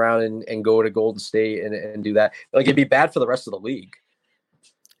turn around and go to Golden State and do that. Like, it'd be bad for the rest of the league.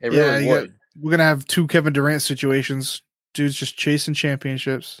 It really would. We're gonna have 2 Kevin Durant situations. Dude's just chasing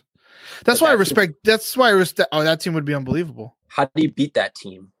championships. That's why I respect. Oh, that team would be unbelievable. How do you beat that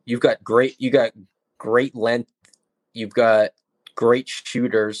team? You got great length. You've got great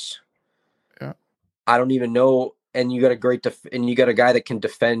shooters. Yeah. I don't even know. And you got you got a guy that can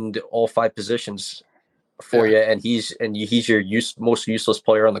defend all 5 positions for you. And he's your most useless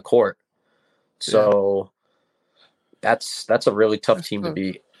player on the court. So that's a really tough team to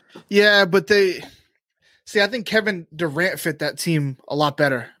beat. Yeah, but I think Kevin Durant fit that team a lot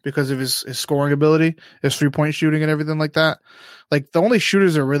better because of his scoring ability, his 3-point shooting and everything like that. Like, the only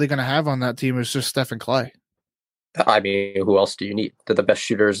shooters they're really going to have on that team is just Steph and Clay. I mean, who else do you need? They're the best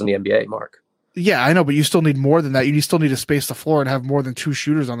shooters in the NBA, Mark. Yeah, I know, but you still need more than that. You still need to space the floor and have more than 2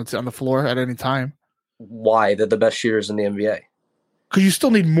 shooters on the floor at any time. Why? They're the best shooters in the NBA. Because you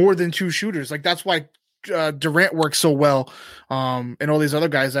still need more than 2 shooters. Like, that's why Durant works so well, and all these other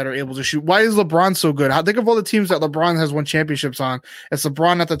guys that are able to shoot. Why is LeBron so good? Think of all the teams that LeBron has won championships on. It's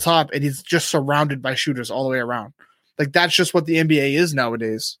LeBron at the top, and he's just surrounded by shooters all the way around. Like, that's just what the NBA is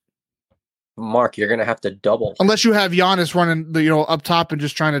nowadays. Mark, you're going to have to double. Unless you have Giannis running up top and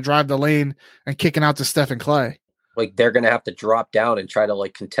just trying to drive the lane and kicking out to Steph and Clay. Like, they're going to have to drop down and try to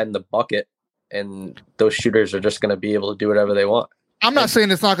like contend the bucket, and those shooters are just going to be able to do whatever they want. I'm not saying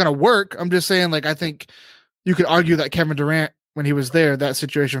it's not going to work. I'm just saying, like, I think you could argue that Kevin Durant, when he was there, that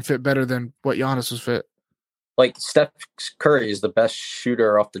situation fit better than what Giannis was fit. Like, Steph Curry is the best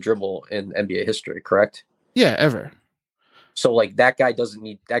shooter off the dribble in NBA history, correct? Yeah, ever. So, like, that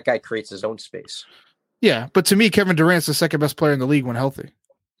guy creates his own space. Yeah, but to me, Kevin Durant's the second best player in the league when healthy,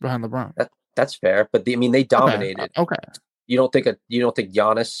 behind LeBron. That's fair, but they dominated. Okay. You don't think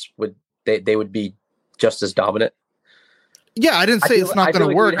Giannis they would be just as dominant? Yeah, I didn't say it's not going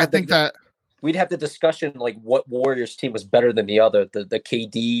to work. I think that we'd have the discussion like what Warriors team was better than the other, the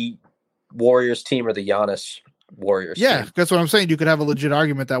KD Warriors team or the Giannis Warriors team. Yeah, that's what I'm saying. You could have a legit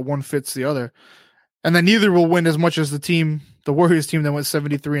argument that one fits the other. And then neither will win as much as the Warriors team that went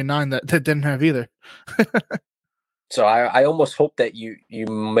 73-9 that didn't have either. So I almost hope that you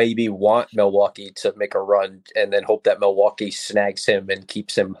maybe want Milwaukee to make a run and then hope that Milwaukee snags him and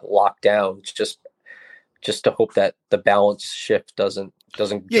keeps him locked down just to hope that the balance shift doesn't.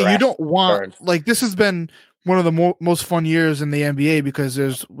 Yeah, you don't want like this has been one of the most fun years in the NBA because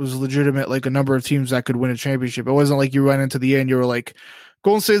was legitimate like a number of teams that could win a championship. It wasn't like you went into the year and you were like,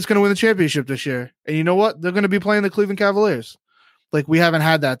 Golden State's going to win the championship this year, and you know what? They're going to be playing the Cleveland Cavaliers. Like, we haven't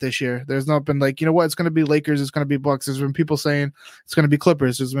had that this year. There's not been like, you know what? It's going to be Lakers. It's going to be Bucks. There's been people saying it's going to be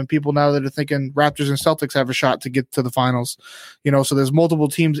Clippers. There's been people now that are thinking Raptors and Celtics have a shot to get to the finals. So there's multiple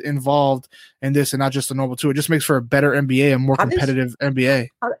teams involved in this and not just the normal 2. It just makes for a better NBA and more competitive NBA.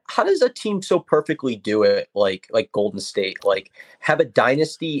 How does a team so perfectly do it like Golden State? Like, have a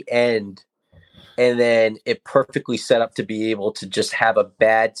dynasty end and then it perfectly set up to be able to just have a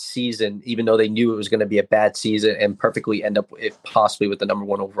bad season, even though they knew it was going to be a bad season, and perfectly end up, if possibly, with the number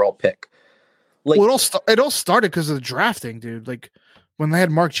 1 overall pick. Like, well, it all started because of the drafting, dude. Like, when they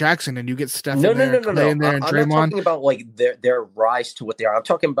had Mark Jackson and you get Steph no. in there and Draymond. I'm not talking about like their rise to what they are. I'm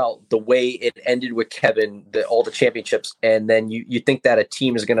talking about the way it ended with Kevin, all the championships, and then you think that a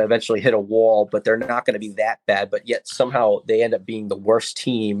team is going to eventually hit a wall, but they're not going to be that bad. But yet somehow they end up being the worst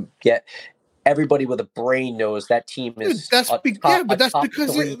team. Yet everybody with a brain knows that team is that's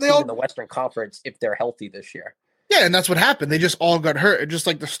because they all in the Western Conference if they're healthy this year. Yeah, and that's what happened. They just all got hurt. It just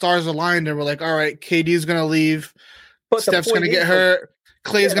like the stars aligned and we're like, all right, KD's going to leave. But Steph's going to get hurt.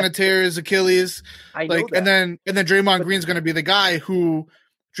 Clay's gonna tear his Achilles. I know that. and then Draymond Green's gonna be the guy who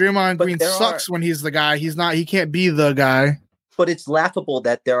Draymond Green sucks when he's the guy. He's not. He can't be the guy. But it's laughable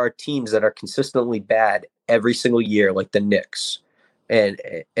that there are teams that are consistently bad every single year, like the Knicks, and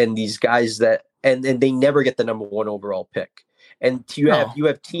these guys that and they never get the number 1 overall pick. And you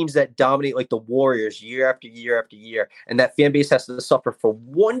have teams that dominate, like the Warriors, year after year after year, and that fan base has to suffer for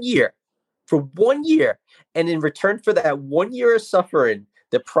 1 year, and in return for that 1 year of suffering,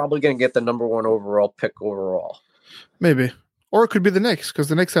 they're probably going to get the number 1 overall pick overall. Maybe, or it could be the Knicks because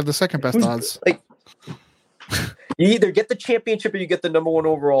the Knicks have the second best odds. Like, you either get the championship or you get the number 1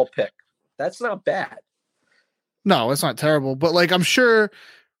 overall pick. That's not bad. No, it's not terrible, but like I'm sure.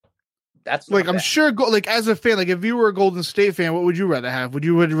 That's like I'm sure. Like as a fan, like if you were a Golden State fan, what would you rather have? Would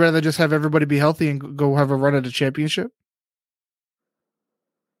you rather just have everybody be healthy and go have a run at a championship?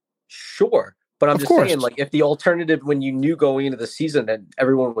 Sure, but I'm just saying, like if the alternative when you knew going into the season that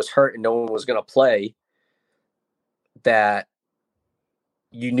everyone was hurt and no one was going to play, that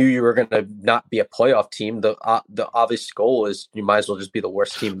you knew you were going to not be a playoff team. The obvious goal is you might as well just be the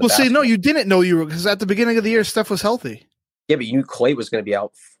worst team. Well, see, no, you didn't know you were because at the beginning of the year, Steph was healthy. Yeah, but you knew Clay was going to be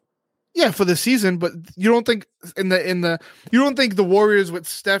out. Yeah, for the season, but you don't think you don't think the Warriors with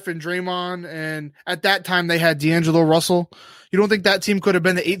Steph and Draymond, and at that time they had D'Angelo Russell. You don't think that team could have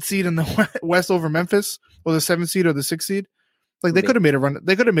been the 8th seed in the West over Memphis, or the 7th seed, or the 6th seed? Like they could have made a run.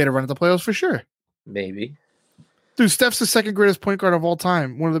 They could have made a run at the playoffs for sure. Maybe. Dude, Steph's the second greatest point guard of all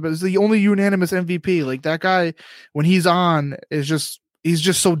time. One of the best, the only unanimous MVP. Like that guy, when he's on, he's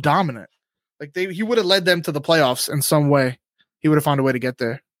just so dominant. Like he would have led them to the playoffs in some way. He would have found a way to get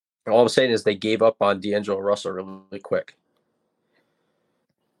there. All I'm saying is they gave up on D'Angelo Russell really quick.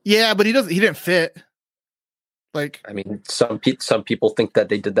 Yeah, but he didn't fit. Like, I mean, some people think that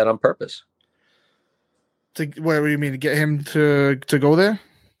they did that on purpose. What do you mean? To get him to go there?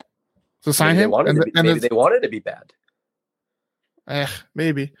 To sign him? Maybe they wanted to be bad.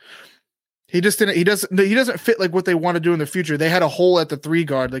 Maybe. He just didn't. He doesn't fit like what they want to do in the future. They had a hole at the 3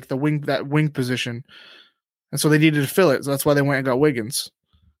 guard, like that wing position, and so they needed to fill it. So that's why they went and got Wiggins.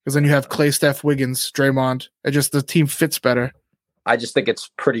 Because then you have Clay, Steph, Wiggins, Draymond. The team fits better. I just think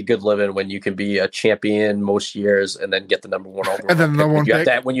it's pretty good living when you can be a champion most years and then get the number 1 overall. And then the number 1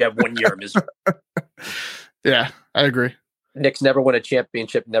 pick. When you have 1 year of misery. Yeah, I agree. Knicks never win a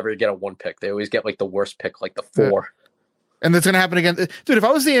championship, never get a 1 pick. They always get like the worst pick, like the 4. Yeah. And that's gonna happen again, dude. If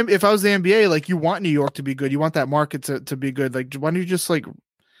I was the NBA, like you want New York to be good, you want that market to be good. Like, why don't you just like,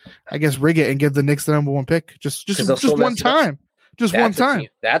 I guess, rig it and give the Knicks the number 1 pick? Just one time. Just one time.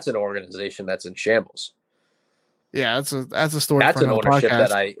 That's an organization that's in shambles. Yeah, that's a story. That's an ownership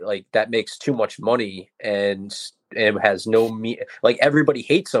that I like. That makes too much money and has no like everybody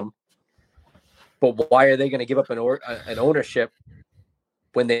hates them. But why are they going to give up an ownership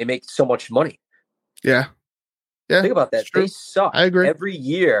when they make so much money? Yeah. Think about that. They suck. I agree. Every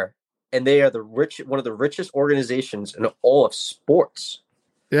year, and they are one of the richest organizations in all of sports.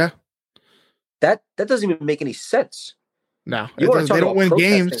 Yeah. That doesn't even make any sense. No, they don't win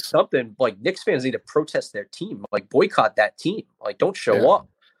games. Something like Knicks fans need to protest their team, like boycott that team, like don't show up.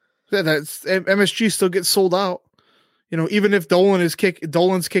 Yeah, that's MSG still gets sold out. You know, even if Dolan's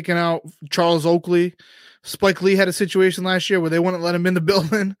kicking out Charles Oakley, Spike Lee had a situation last year where they wouldn't let him in the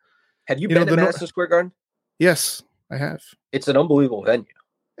building. Have you been to Madison Square Garden? Yes, I have. It's an unbelievable venue.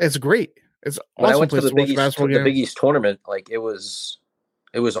 It's great. It's when awesome I went to the Big East tournament, like it was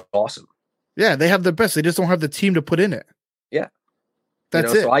awesome. Yeah, they have the best. They just don't have the team to put in it. Yeah.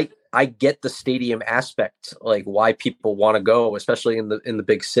 That's it. So I get the stadium aspect, like why people want to go, especially in the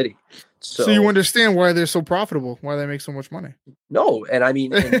big city. So you understand why they're so profitable, why they make so much money. No, and I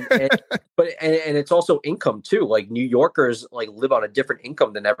mean, but it's also income too. Like New Yorkers like live on a different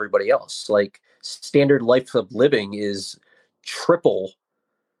income than everybody else. Like standard life of living is triple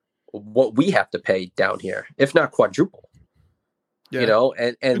what we have to pay down here, if not quadruple. Yeah. You know,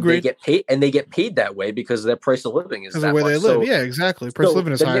 and they get paid that way because their price of living is that the way much. They live. Yeah, exactly. Price of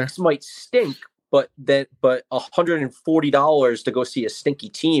living is higher. The Knicks might stink, but $140 to go see a stinky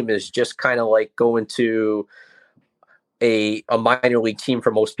team is just kind of like going to a minor league team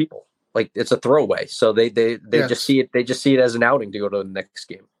for most people. Like it's a throwaway. So they just see it. They just see it as an outing to go to the next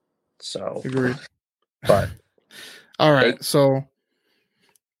game. So agreed. But all right, so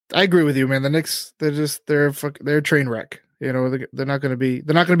I agree with you, man. The Knicks, they're a train wreck. You know, they're not going to be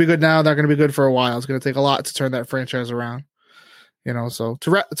good now. They're going to be good for a while. It's going to take a lot to turn that franchise around. You know, so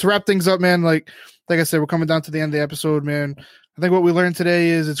to wrap things up, man, like I said, we're coming down to the end of the episode, man. I think what we learned today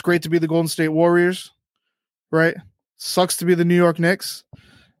is it's great to be the Golden State Warriors, right? Sucks to be the New York Knicks.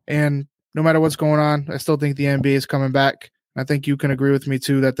 And no matter what's going on, I still think the NBA is coming back. I think you can agree with me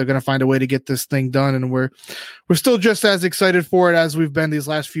too that they're going to find a way to get this thing done, and we're still just as excited for it as we've been these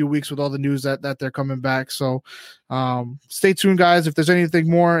last few weeks with all the news that they're coming back. So stay tuned, guys. If there's any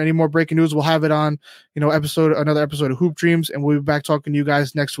more breaking news, we'll have it on another episode of Hoop Dreams, and we'll be back talking to you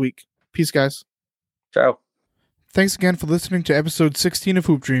guys next week. Peace, guys. Ciao. Thanks again for listening to episode 16 of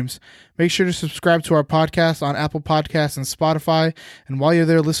Hoop Dreams. Make sure to subscribe to our podcast on Apple Podcasts and Spotify, and while you're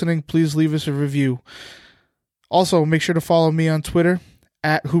there listening, please leave us a review. Also, make sure to follow me on Twitter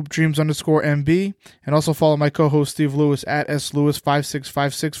at hoopdreams_MB, and also follow my co-host Steve Lewis at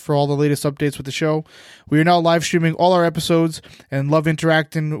slewis5656 for all the latest updates with the show. We are now live streaming all our episodes and love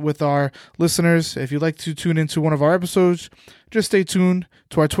interacting with our listeners. If you'd like to tune into one of our episodes, just stay tuned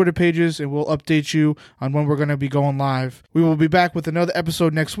to our Twitter pages and we'll update you on when we're going to be going live. We will be back with another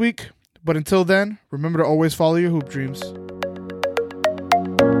episode next week, but until then, remember to always follow your hoop dreams.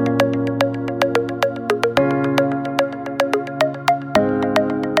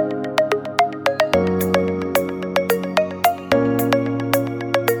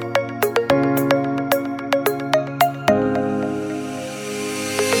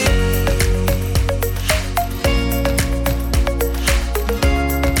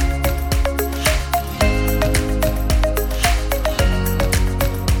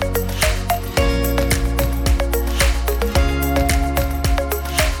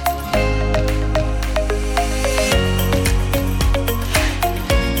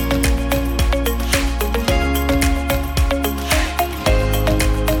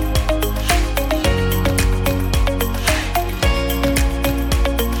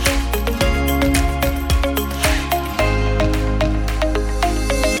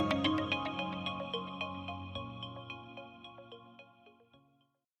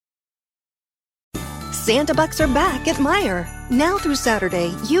 Santa Bucks are back at Meijer. Now through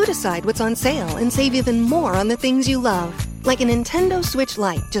Saturday, you decide what's on sale and save even more on the things you love. Like a Nintendo Switch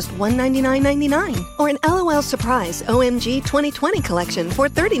Lite, just $199.99. Or an LOL Surprise OMG 2020 collection for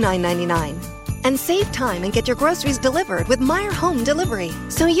 $39.99. And save time and get your groceries delivered with Meijer Home Delivery,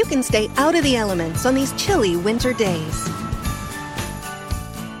 so you can stay out of the elements on these chilly winter days.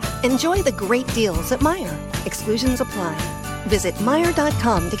 Enjoy the great deals at Meijer. Exclusions apply. Visit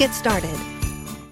Meijer.com to get started.